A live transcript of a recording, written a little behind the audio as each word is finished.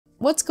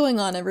What's going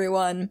on,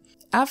 everyone?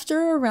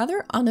 After a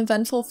rather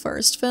uneventful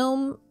first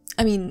film,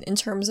 in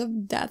terms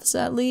of deaths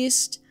at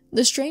least,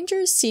 The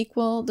Strangers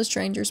sequel, The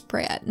Strangers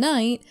Prey at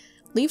Night,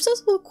 leaves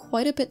us with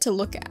quite a bit to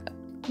look at.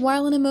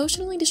 While an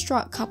emotionally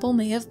distraught couple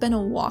may have been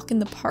a walk in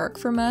the park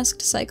for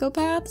masked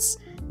psychopaths,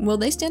 will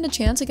they stand a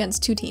chance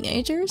against two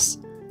teenagers?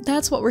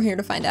 That's what we're here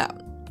to find out.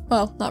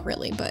 Well, not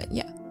really, but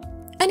yeah.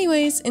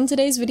 Anyways, in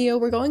today's video,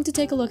 we're going to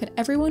take a look at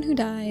everyone who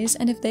dies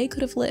and if they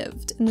could have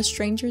lived in The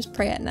Strangers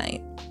Prey at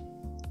Night.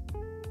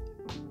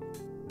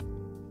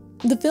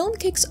 The film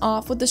kicks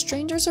off with the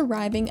strangers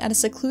arriving at a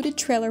secluded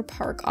trailer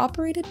park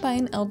operated by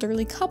an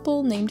elderly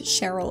couple named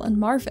Sheryl and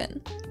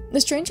Marvin.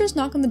 The strangers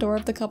knock on the door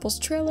of the couple's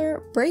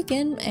trailer, break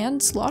in,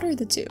 and slaughter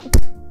the two.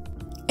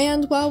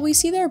 And while we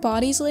see their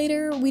bodies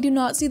later, we do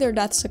not see their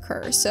deaths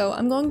occur, so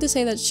I'm going to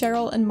say that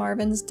Sheryl and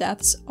Marvin's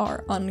deaths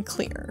are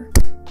unclear.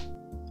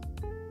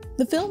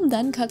 The film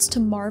then cuts to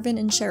Marvin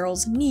and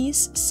Sheryl's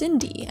niece,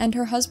 Cindy, and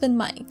her husband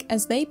Mike,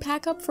 as they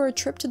pack up for a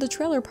trip to the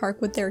trailer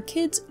park with their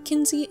kids,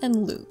 Kinsey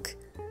and Luke.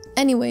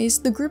 Anyways,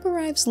 the group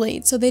arrives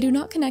late, so they do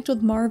not connect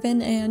with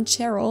Marvin and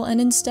Sheryl and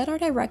instead are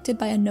directed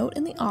by a note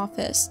in the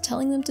office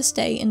telling them to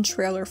stay in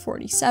trailer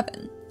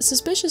 47.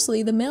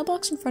 Suspiciously, the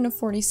mailbox in front of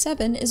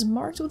 47 is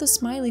marked with a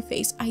smiley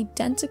face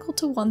identical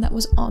to one that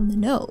was on the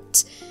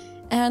note.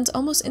 And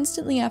almost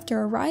instantly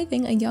after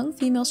arriving, a young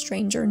female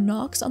stranger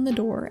knocks on the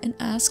door and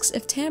asks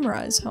if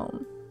Tamara is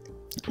home.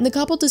 The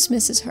couple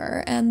dismisses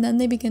her, and then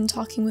they begin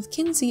talking with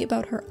Kinsey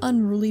about her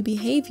unruly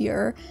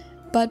behavior.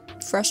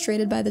 But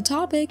frustrated by the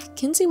topic,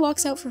 Kinsey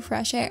walks out for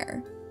fresh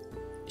air.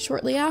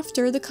 Shortly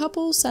after, the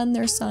couple send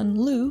their son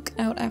Luke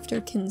out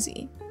after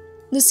Kinsey.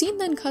 The scene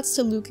then cuts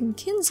to Luke and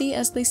Kinsey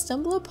as they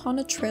stumble upon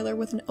a trailer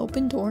with an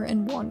open door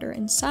and wander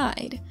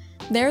inside.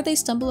 There they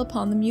stumble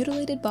upon the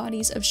mutilated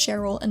bodies of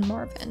Sheryl and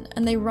Marvin,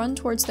 and they run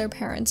towards their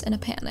parents in a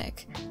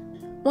panic.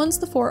 Once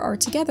the four are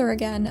together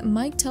again,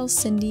 Mike tells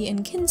Cindy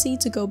and Kinsey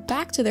to go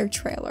back to their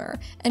trailer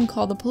and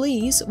call the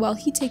police while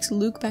he takes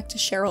Luke back to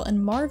Sheryl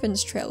and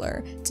Marvin's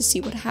trailer to see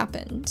what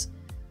happened.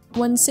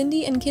 When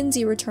Cindy and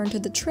Kinsey return to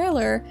the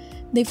trailer,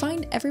 they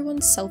find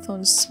everyone's cell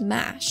phones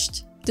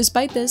smashed.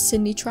 Despite this,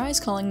 Cindy tries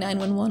calling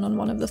 911 on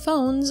one of the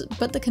phones,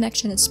 but the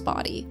connection is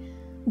spotty.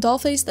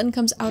 Dollface then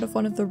comes out of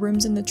one of the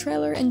rooms in the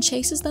trailer and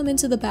chases them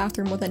into the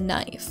bathroom with a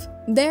knife.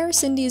 There,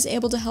 Cindy is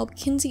able to help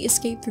Kinsey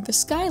escape through the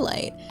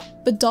skylight,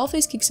 but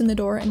Dollface kicks in the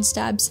door and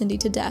stabs Cindy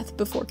to death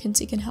before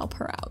Kinsey can help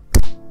her out.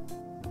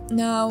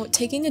 Now,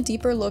 taking a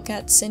deeper look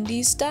at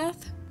Cindy's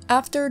death,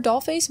 after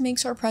Dollface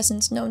makes her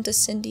presence known to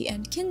Cindy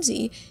and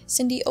Kinsey,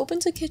 Cindy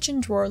opens a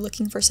kitchen drawer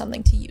looking for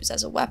something to use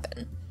as a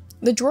weapon.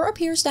 The drawer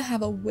appears to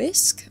have a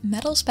whisk,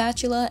 metal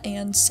spatula,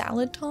 and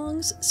salad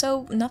tongs,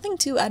 so nothing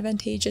too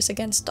advantageous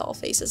against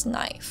Dollface's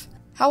knife.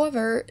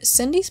 However,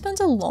 Cindy spends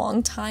a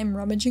long time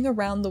rummaging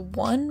around the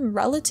one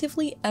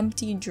relatively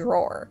empty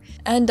drawer,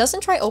 and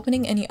doesn't try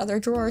opening any other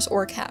drawers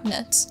or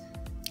cabinets.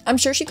 I'm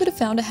sure she could have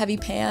found a heavy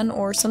pan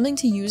or something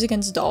to use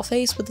against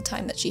Dollface with the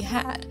time that she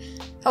had.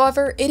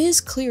 However, it is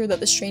clear that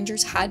the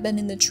strangers had been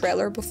in the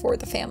trailer before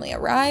the family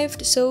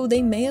arrived, so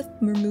they may have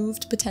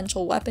removed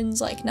potential weapons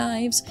like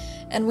knives,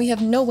 and we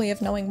have no way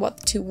of knowing what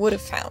the two would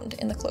have found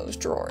in the closed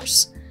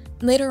drawers.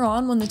 Later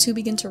on, when the two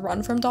begin to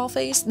run from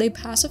Dollface, they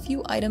pass a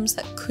few items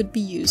that could be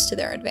used to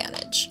their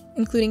advantage,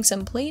 including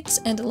some plates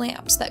and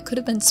lamps that could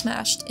have been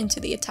smashed into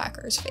the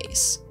attacker's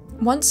face.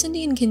 Once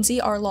Cindy and Kinsey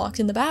are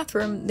locked in the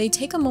bathroom, they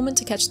take a moment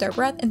to catch their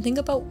breath and think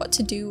about what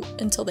to do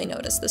until they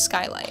notice the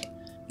skylight.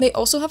 They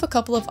also have a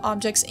couple of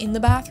objects in the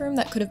bathroom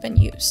that could have been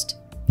used.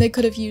 They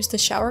could have used the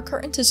shower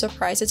curtain to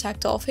surprise attack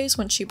Dollface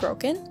when she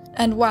broke in,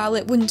 and while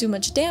it wouldn't do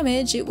much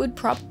damage, it would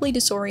probably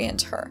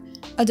disorient her.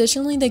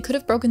 Additionally, they could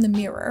have broken the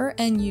mirror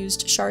and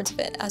used shards of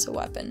it as a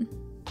weapon.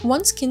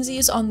 Once Kinsey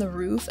is on the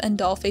roof and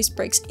Dollface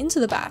breaks into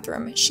the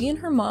bathroom, she and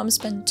her mom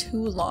spend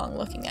too long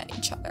looking at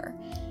each other.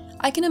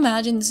 I can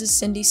imagine this is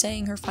Cindy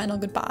saying her final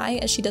goodbye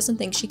as she doesn't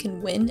think she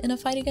can win in a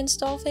fight against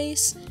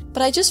Dollface,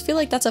 but I just feel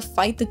like that's a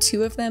fight the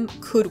two of them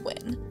could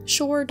win.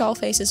 Sure,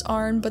 Dollface is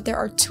armed, but there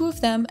are two of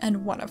them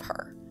and one of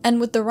her. And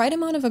with the right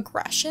amount of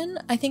aggression,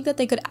 I think that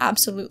they could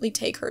absolutely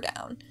take her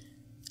down.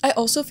 I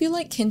also feel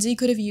like Kinsey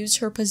could have used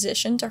her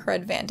position to her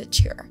advantage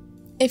here.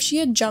 If she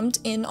had jumped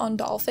in on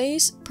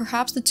Dollface,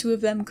 perhaps the two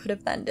of them could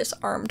have then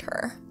disarmed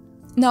her.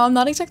 Now, I'm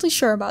not exactly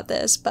sure about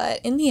this,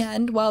 but in the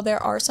end, while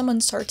there are some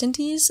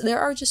uncertainties, there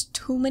are just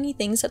too many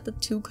things that the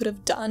two could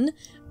have done,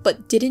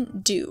 but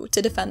didn't do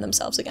to defend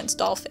themselves against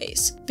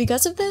Dollface.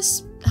 Because of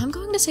this, I'm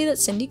going to say that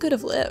Cindy could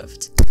have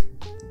lived.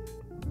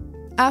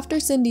 After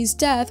Cindy's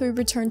death, we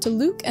return to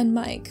Luke and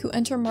Mike, who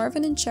enter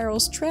Marvin and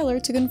Sheryl's trailer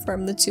to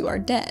confirm the two are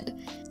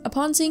dead.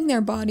 Upon seeing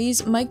their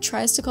bodies, Mike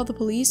tries to call the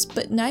police,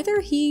 but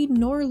neither he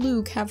nor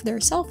Luke have their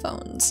cell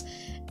phones,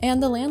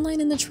 and the landline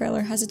in the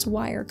trailer has its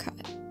wire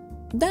cut.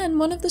 Then,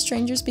 one of the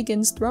strangers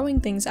begins throwing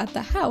things at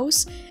the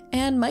house,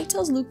 and Mike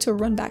tells Luke to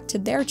run back to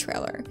their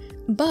trailer.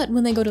 But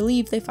when they go to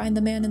leave, they find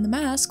the man in the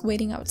mask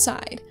waiting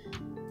outside.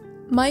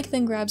 Mike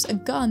then grabs a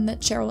gun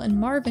that Sheryl and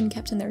Marvin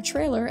kept in their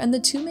trailer, and the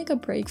two make a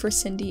break for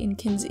Cindy and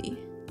Kinsey.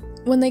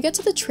 When they get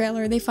to the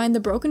trailer, they find the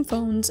broken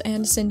phones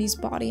and Cindy's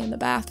body in the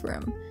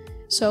bathroom.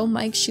 So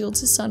Mike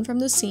shields his son from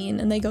the scene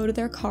and they go to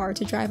their car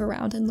to drive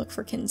around and look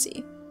for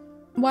Kinsey.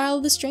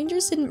 While the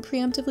strangers didn't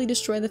preemptively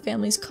destroy the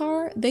family's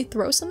car, they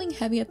throw something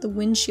heavy at the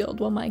windshield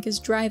while Mike is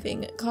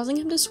driving, causing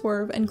him to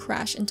swerve and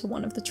crash into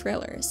one of the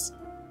trailers.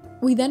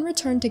 We then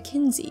return to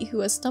Kinsey, who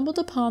has stumbled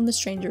upon the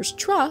stranger's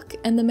truck,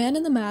 and the man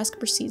in the mask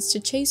proceeds to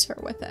chase her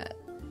with it.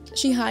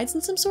 She hides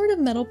in some sort of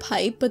metal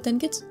pipe, but then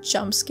gets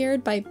jump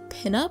scared by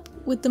Pinup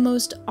with the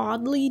most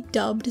oddly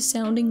dubbed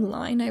sounding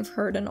line I've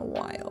heard in a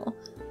while.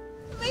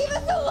 Leave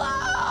us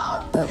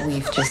alone! But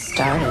we've just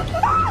started.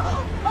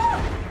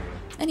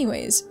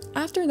 Anyways,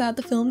 after that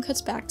the film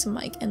cuts back to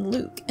Mike and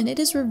Luke, and it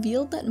is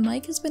revealed that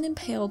Mike has been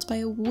impaled by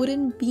a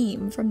wooden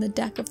beam from the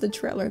deck of the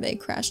trailer they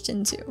crashed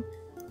into.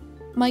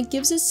 Mike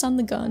gives his son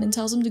the gun and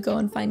tells him to go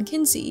and find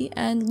Kinsey,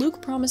 and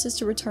Luke promises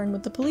to return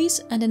with the police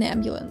and an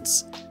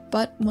ambulance.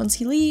 But once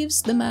he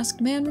leaves, the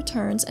masked man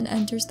returns and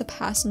enters the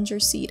passenger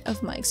seat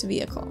of Mike's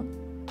vehicle.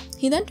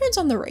 He then turns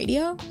on the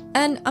radio,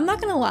 and I'm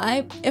not gonna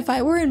lie, if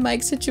I were in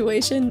Mike's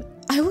situation,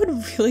 I would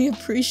really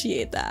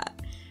appreciate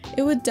that.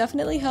 It would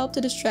definitely help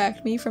to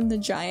distract me from the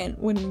giant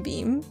wooden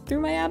beam through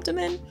my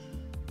abdomen.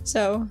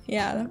 So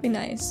yeah, that'd be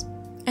nice.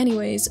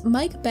 Anyways,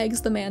 Mike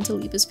begs the man to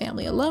leave his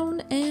family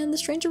alone, and the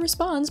stranger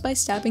responds by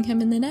stabbing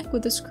him in the neck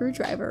with a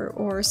screwdriver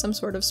or some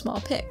sort of small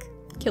pick,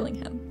 killing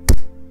him.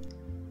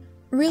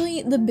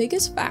 Really, the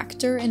biggest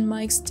factor in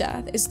Mike's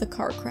death is the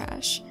car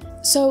crash.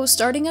 So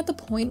starting at the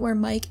point where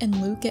Mike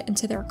and Luke get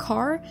into their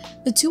car,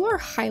 the two are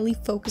highly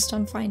focused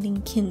on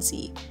finding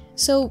Kinsey.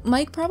 So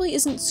Mike probably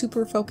isn't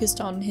super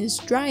focused on his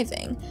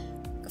driving.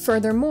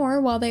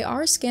 Furthermore, while they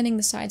are scanning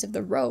the sides of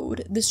the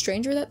road, the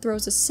stranger that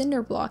throws a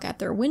cinder block at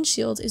their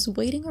windshield is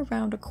waiting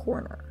around a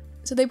corner.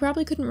 So they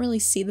probably couldn't really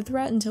see the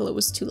threat until it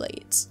was too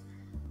late.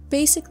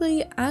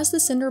 Basically, as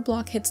the cinder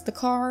block hits the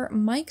car,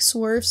 Mike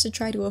swerves to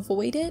try to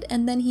avoid it,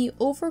 and then he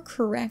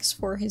overcorrects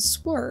for his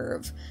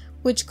swerve,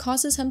 which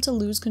causes him to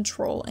lose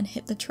control and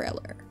hit the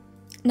trailer.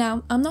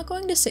 Now, I'm not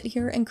going to sit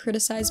here and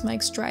criticize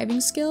Mike's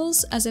driving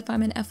skills as if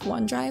I'm an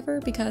F1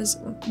 driver because,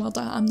 well,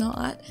 duh, I'm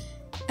not.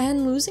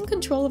 And losing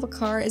control of a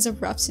car is a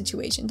rough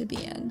situation to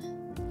be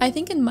in. I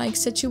think in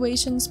Mike's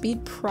situation,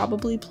 speed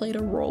probably played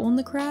a role in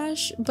the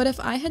crash, but if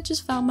I had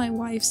just found my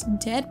wife's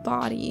dead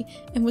body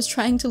and was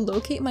trying to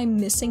locate my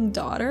missing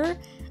daughter,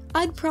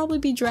 I'd probably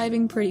be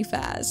driving pretty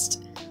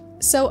fast.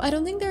 So I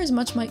don't think there is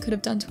much Mike could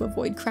have done to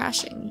avoid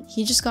crashing.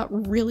 He just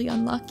got really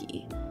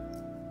unlucky.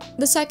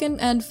 The second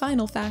and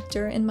final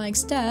factor in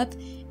Mike's death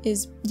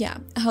is, yeah,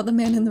 how the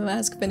man in the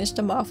mask finished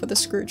him off with a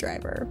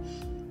screwdriver.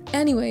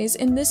 Anyways,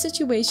 in this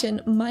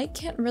situation, Mike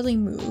can't really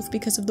move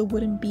because of the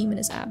wooden beam in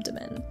his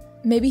abdomen.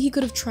 Maybe he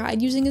could have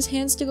tried using his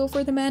hands to go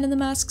for the man in the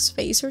mask's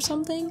face or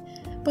something,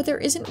 but there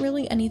isn't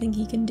really anything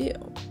he can do.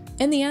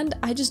 In the end,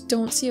 I just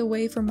don't see a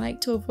way for Mike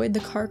to avoid the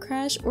car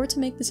crash or to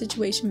make the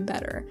situation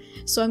better,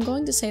 so I'm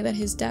going to say that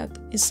his death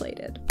is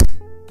slated.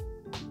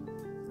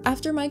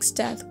 After Mike's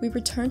death, we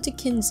return to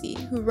Kinsey,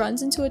 who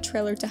runs into a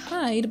trailer to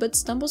hide but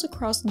stumbles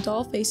across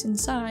Dollface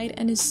inside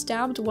and is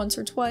stabbed once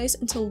or twice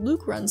until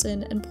Luke runs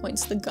in and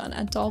points the gun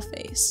at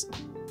Dollface.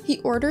 He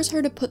orders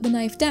her to put the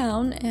knife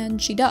down,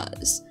 and she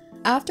does.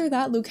 After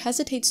that, Luke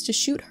hesitates to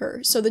shoot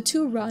her, so the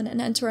two run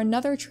and enter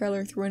another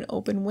trailer through an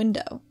open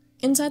window.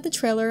 Inside the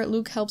trailer,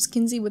 Luke helps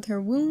Kinsey with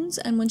her wounds,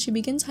 and when she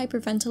begins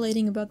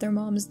hyperventilating about their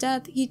mom's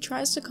death, he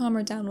tries to calm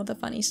her down with a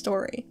funny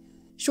story.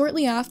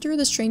 Shortly after,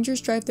 the strangers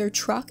drive their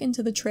truck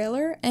into the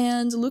trailer,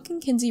 and Luke and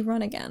Kinsey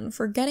run again,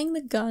 forgetting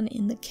the gun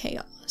in the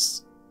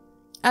chaos.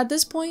 At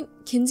this point,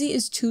 Kinsey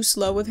is too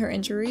slow with her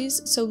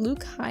injuries, so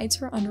Luke hides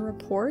her under a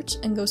porch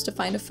and goes to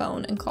find a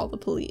phone and call the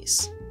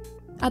police.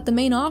 At the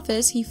main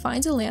office, he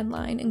finds a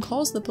landline and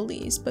calls the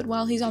police, but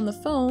while he's on the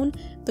phone,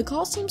 the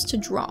call seems to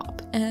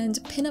drop, and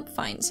Pinup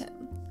finds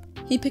him.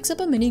 He picks up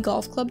a mini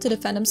golf club to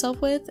defend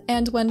himself with,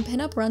 and when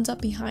Pinup runs up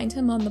behind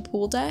him on the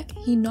pool deck,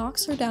 he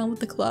knocks her down with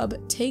the club,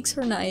 takes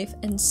her knife,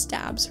 and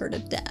stabs her to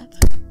death.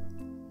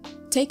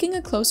 Taking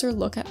a closer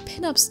look at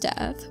Pinup's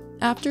death,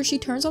 after she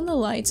turns on the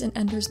lights and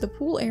enters the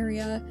pool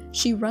area,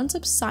 she runs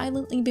up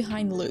silently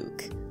behind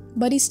Luke.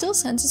 But he still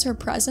senses her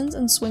presence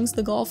and swings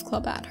the golf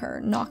club at her,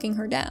 knocking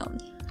her down.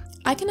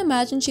 I can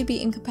imagine she'd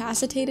be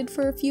incapacitated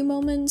for a few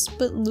moments,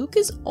 but Luke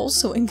is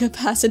also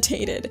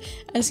incapacitated,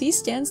 as he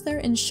stands there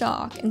in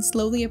shock and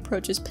slowly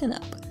approaches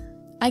Pinup.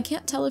 I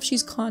can't tell if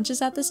she's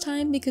conscious at this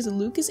time because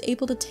Luke is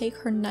able to take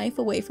her knife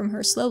away from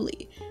her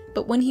slowly,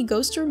 but when he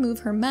goes to remove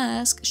her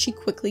mask, she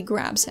quickly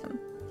grabs him.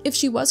 If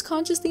she was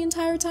conscious the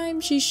entire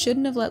time, she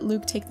shouldn't have let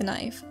Luke take the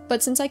knife,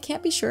 but since I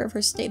can't be sure of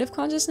her state of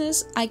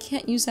consciousness, I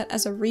can't use that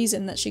as a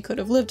reason that she could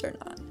have lived or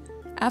not.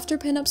 After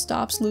Pinup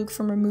stops Luke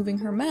from removing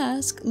her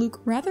mask,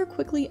 Luke rather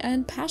quickly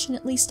and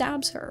passionately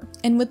stabs her,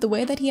 and with the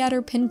way that he had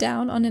her pinned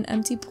down on an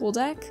empty pool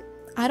deck,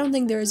 I don't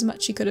think there is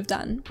much she could have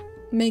done,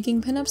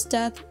 making Pinup's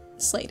death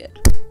slated.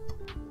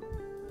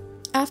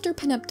 After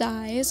Pinup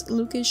dies,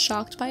 Luke is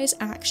shocked by his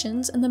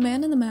actions and the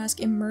man in the mask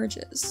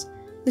emerges.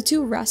 The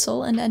two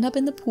wrestle and end up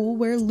in the pool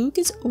where Luke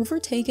is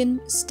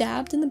overtaken,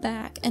 stabbed in the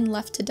back, and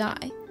left to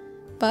die.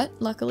 but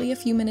luckily a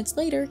few minutes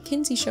later,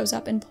 Kinsey shows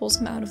up and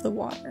pulls him out of the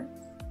water.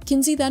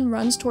 Kinsey then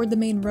runs toward the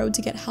main road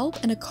to get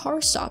help, and a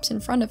car stops in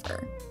front of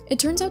her. It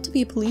turns out to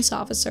be a police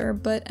officer,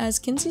 but as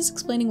Kinsey's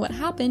explaining what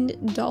happened,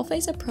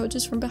 Dollface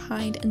approaches from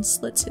behind and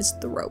slits his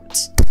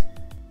throat.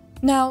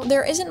 Now,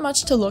 there isn't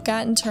much to look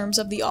at in terms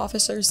of the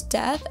officer's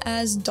death,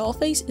 as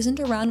Dollface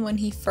isn't around when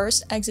he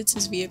first exits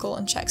his vehicle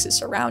and checks his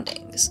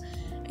surroundings.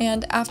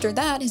 And after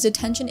that, his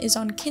attention is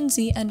on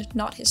Kinsey and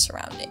not his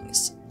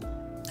surroundings.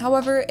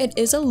 However, it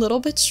is a little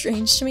bit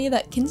strange to me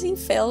that Kinsey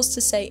fails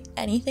to say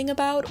anything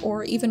about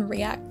or even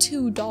react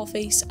to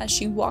Dollface as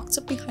she walks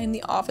up behind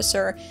the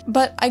officer,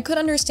 but I could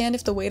understand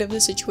if the weight of the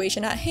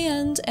situation at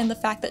hand and the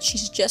fact that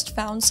she's just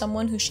found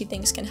someone who she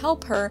thinks can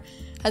help her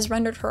has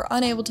rendered her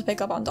unable to pick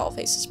up on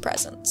Dollface's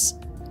presence.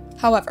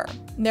 However,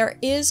 there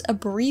is a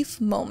brief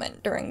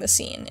moment during the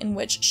scene in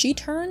which she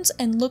turns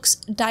and looks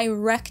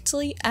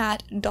directly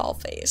at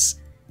Dollface,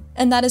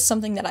 and that is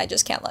something that I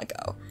just can't let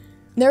go.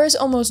 There is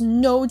almost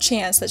no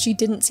chance that she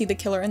didn't see the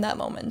killer in that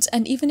moment,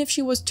 and even if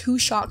she was too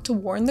shocked to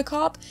warn the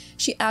cop,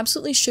 she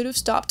absolutely should have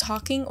stopped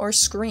talking or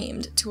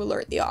screamed to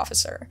alert the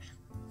officer.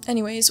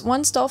 Anyways,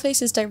 once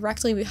Dollface is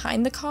directly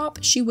behind the cop,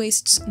 she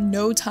wastes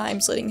no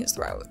time slitting his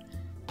throat.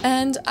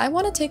 And I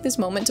want to take this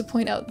moment to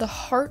point out the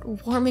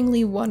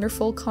heartwarmingly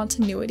wonderful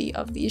continuity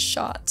of these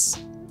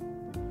shots.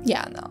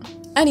 Yeah, no.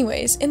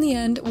 Anyways, in the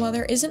end, while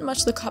there isn't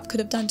much the cop could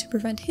have done to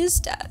prevent his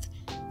death,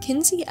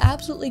 Kinsey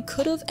absolutely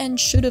could have and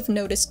should have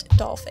noticed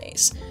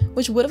Dollface,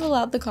 which would have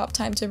allowed the cop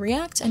time to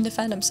react and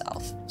defend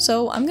himself.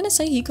 So I'm gonna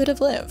say he could have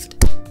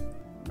lived.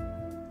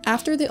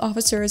 After the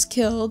officer is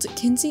killed,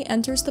 Kinsey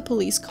enters the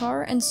police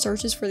car and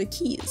searches for the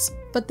keys,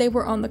 but they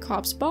were on the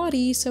cop's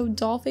body, so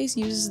Dollface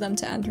uses them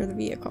to enter the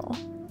vehicle.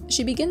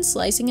 She begins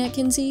slicing at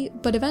Kinsey,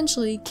 but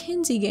eventually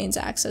Kinsey gains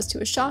access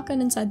to a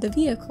shotgun inside the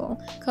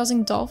vehicle,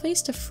 causing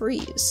Dollface to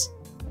freeze.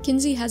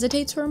 Kinsey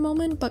hesitates for a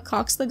moment, but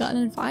cocks the gun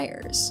and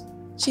fires.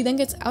 She then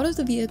gets out of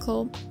the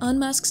vehicle,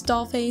 unmasks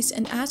Dollface,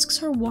 and asks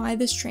her why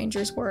the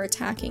strangers were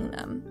attacking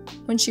them.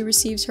 When she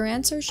receives her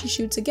answer, she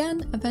shoots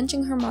again,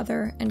 avenging her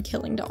mother and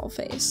killing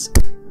Dollface.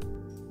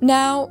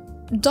 Now,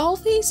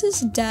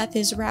 Dollface's death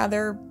is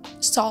rather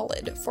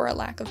solid, for a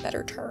lack of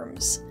better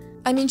terms.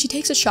 I mean, she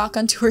takes a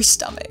shotgun to her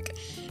stomach,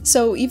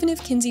 so even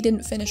if Kinsey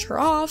didn't finish her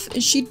off,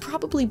 she'd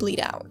probably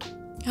bleed out.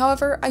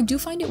 However, I do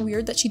find it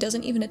weird that she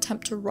doesn't even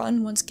attempt to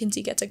run once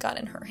Kinsey gets a gun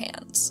in her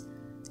hands.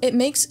 It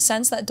makes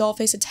sense that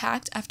Dollface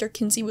attacked after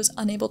Kinsey was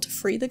unable to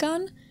free the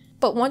gun,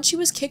 but once she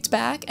was kicked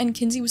back and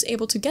Kinsey was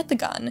able to get the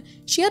gun,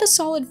 she had a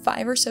solid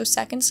 5 or so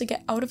seconds to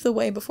get out of the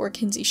way before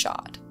Kinsey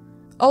shot.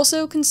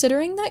 Also,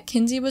 considering that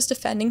Kinsey was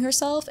defending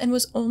herself and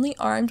was only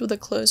armed with a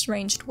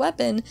close-ranged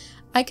weapon,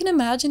 I can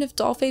imagine if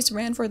Dollface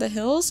ran for the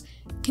hills,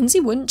 Kinsey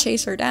wouldn't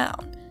chase her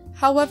down.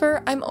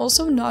 However, I'm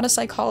also not a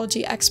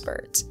psychology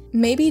expert.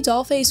 Maybe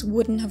Dollface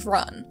wouldn't have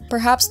run.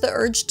 Perhaps the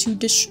urge to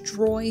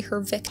destroy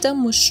her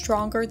victim was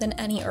stronger than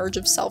any urge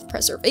of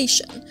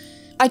self-preservation.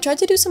 I tried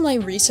to do some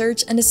light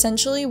research, and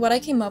essentially what I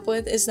came up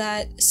with is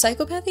that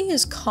psychopathy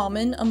is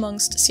common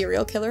amongst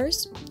serial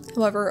killers.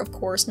 However, of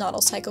course, not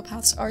all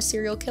psychopaths are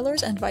serial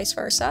killers and vice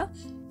versa,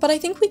 but I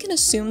think we can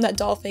assume that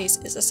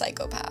Dollface is a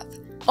psychopath.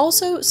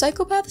 Also,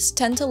 psychopaths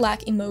tend to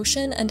lack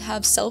emotion and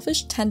have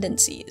selfish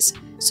tendencies,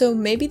 so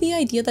maybe the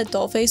idea that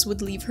Dollface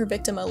would leave her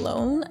victim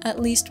alone, at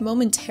least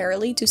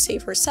momentarily to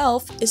save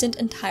herself, isn't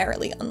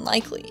entirely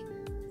unlikely.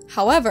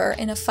 However,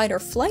 in a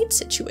fight-or-flight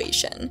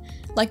situation,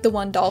 like the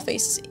one Dollface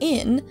is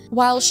in,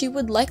 while she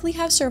would likely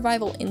have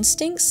survival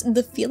instincts,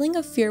 the feeling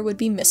of fear would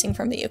be missing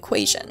from the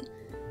equation.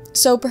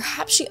 So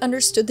perhaps she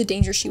understood the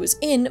danger she was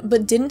in,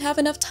 but didn't have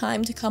enough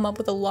time to come up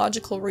with a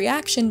logical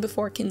reaction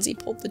before Kinsey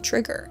pulled the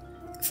trigger.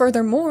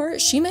 Furthermore,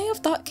 she may have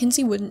thought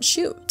Kinsey wouldn't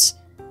shoot.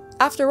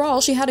 After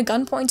all, she had a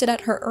gun pointed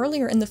at her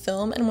earlier in the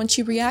film, and when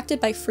she reacted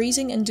by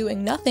freezing and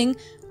doing nothing,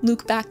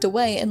 Luke backed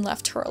away and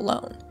left her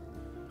alone.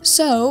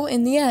 So,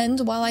 in the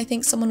end, while I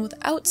think someone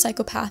without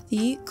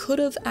psychopathy could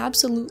have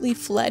absolutely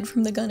fled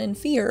from the gun in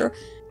fear,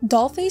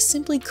 Dollface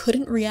simply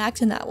couldn't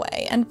react in that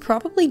way, and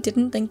probably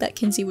didn't think that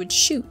Kinsey would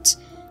shoot,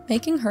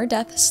 making her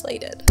death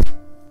slated.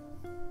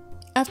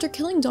 After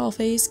killing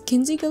Dollface,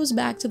 Kinsey goes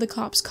back to the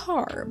cop's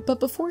car, but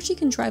before she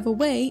can drive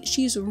away,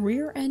 she's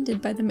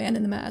rear-ended by the man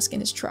in the mask in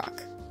his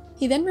truck.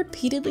 He then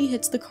repeatedly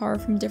hits the car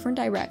from different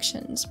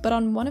directions, but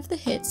on one of the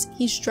hits,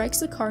 he strikes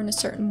the car in a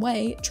certain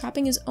way,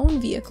 trapping his own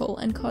vehicle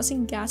and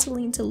causing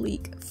gasoline to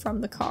leak from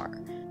the car.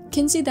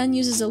 Kinsey then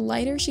uses a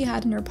lighter she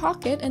had in her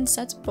pocket and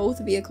sets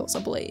both vehicles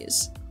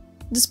ablaze.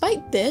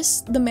 Despite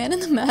this, the man in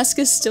the mask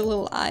is still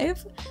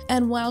alive,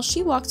 and while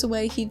she walks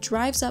away, he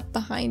drives up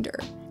behind her.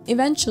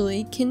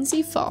 Eventually,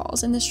 Kinsey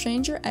falls and the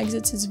stranger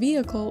exits his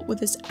vehicle with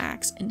his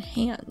axe in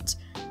hand.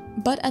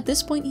 But at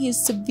this point he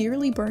is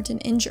severely burnt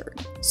and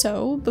injured,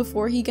 so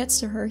before he gets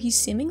to her, he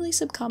seemingly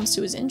succumbs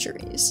to his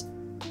injuries.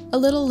 A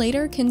little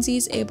later, Kinsey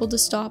is able to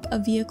stop a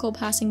vehicle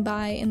passing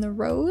by in the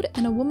road,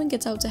 and a woman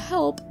gets out to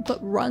help, but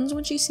runs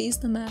when she sees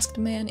the masked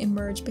man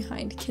emerge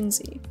behind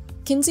Kinsey.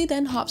 Kinsey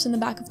then hops in the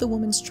back of the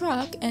woman's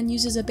truck and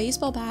uses a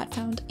baseball bat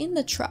found in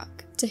the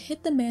truck to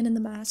hit the man in the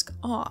mask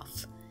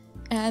off.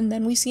 and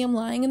then we see him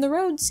lying in the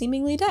road,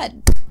 seemingly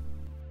dead.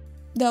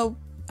 Though,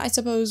 I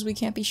suppose we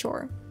can't be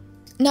sure.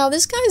 Now,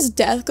 this guy's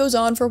death goes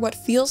on for what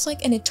feels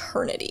like an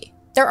eternity.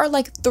 There are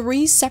like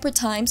 3 separate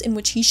times in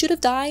which he should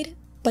have died,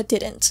 but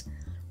didn't.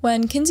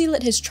 When Kinsey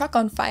lit his truck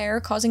on fire,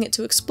 causing it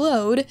to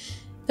explode,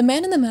 the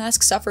man in the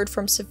mask suffered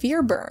from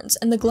severe burns,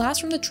 and the glass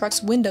from the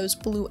truck's windows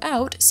blew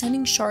out,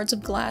 sending shards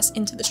of glass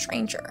into the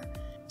stranger.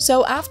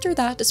 So after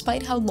that,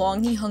 despite how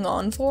long he hung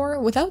on for,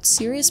 without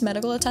serious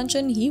medical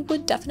attention, he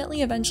would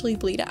definitely eventually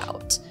bleed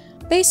out.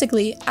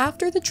 Basically,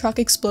 after the truck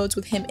explodes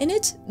with him in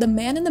it, the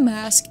man in the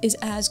mask is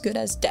as good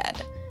as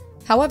dead.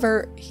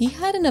 However, he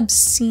had an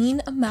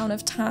obscene amount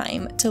of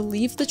time to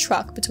leave the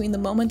truck between the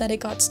moment that it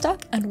got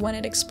stuck and when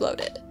it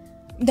exploded.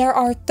 There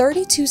are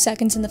 32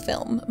 seconds in the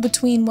film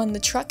between when the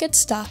truck gets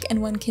stuck and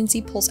when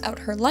Kinsey pulls out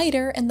her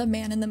lighter and the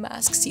man in the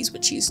mask sees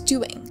what she's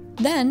doing.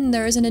 Then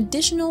there is an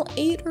additional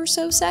 8 or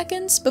so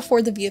seconds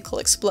before the vehicle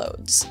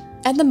explodes.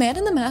 And the man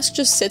in the mask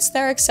just sits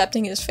there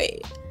accepting his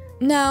fate.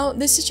 Now,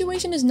 this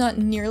situation is not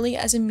nearly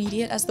as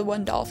immediate as the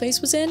one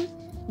Dollface was in.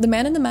 The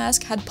man in the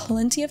mask had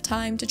plenty of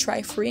time to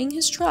try freeing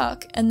his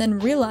truck and then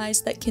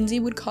realized that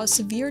Kinsey would cause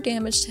severe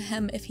damage to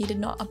him if he did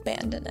not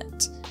abandon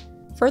it.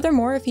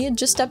 Furthermore, if he had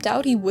just stepped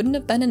out, he wouldn't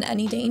have been in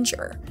any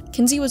danger.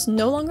 Kinsey was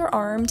no longer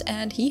armed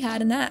and he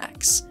had an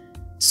axe.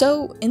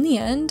 So, in the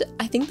end,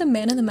 I think the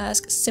man in the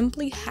mask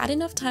simply had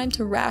enough time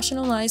to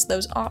rationalize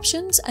those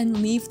options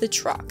and leave the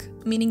truck,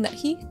 meaning that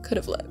he could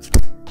have lived.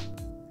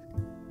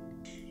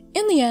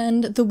 In the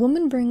end, the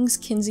woman brings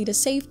Kinsey to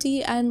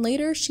safety, and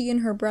later she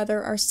and her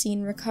brother are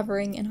seen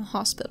recovering in a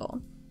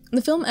hospital.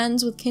 The film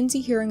ends with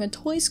Kinsey hearing a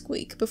toy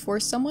squeak before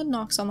someone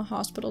knocks on the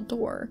hospital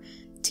door,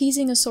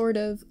 teasing a sort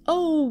of,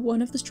 "Oh,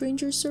 one of the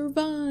strangers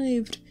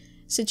survived"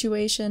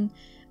 situation,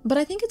 but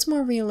I think it's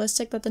more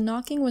realistic that the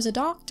knocking was a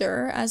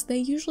doctor, as they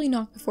usually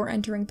knock before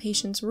entering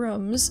patients'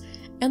 rooms,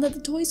 and that the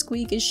toy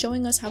squeak is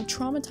showing us how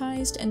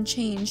traumatized and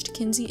changed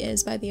Kinsey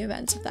is by the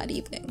events of that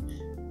evening.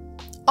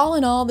 All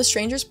in all, The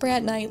Strangers Prey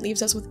at Night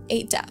leaves us with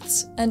 8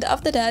 deaths, and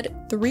of the dead,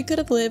 3 could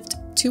have lived,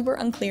 2 were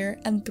unclear,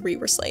 and 3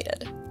 were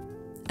slated.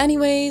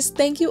 Anyways,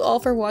 thank you all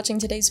for watching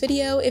today's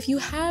video. If you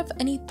have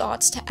any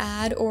thoughts to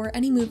add or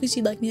any movies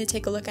you'd like me to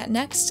take a look at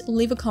next,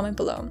 leave a comment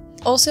below.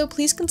 Also,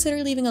 please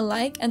consider leaving a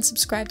like and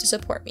subscribe to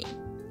support me.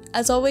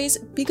 As always,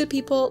 be good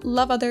people,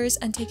 love others,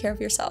 and take care of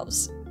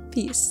yourselves.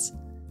 Peace.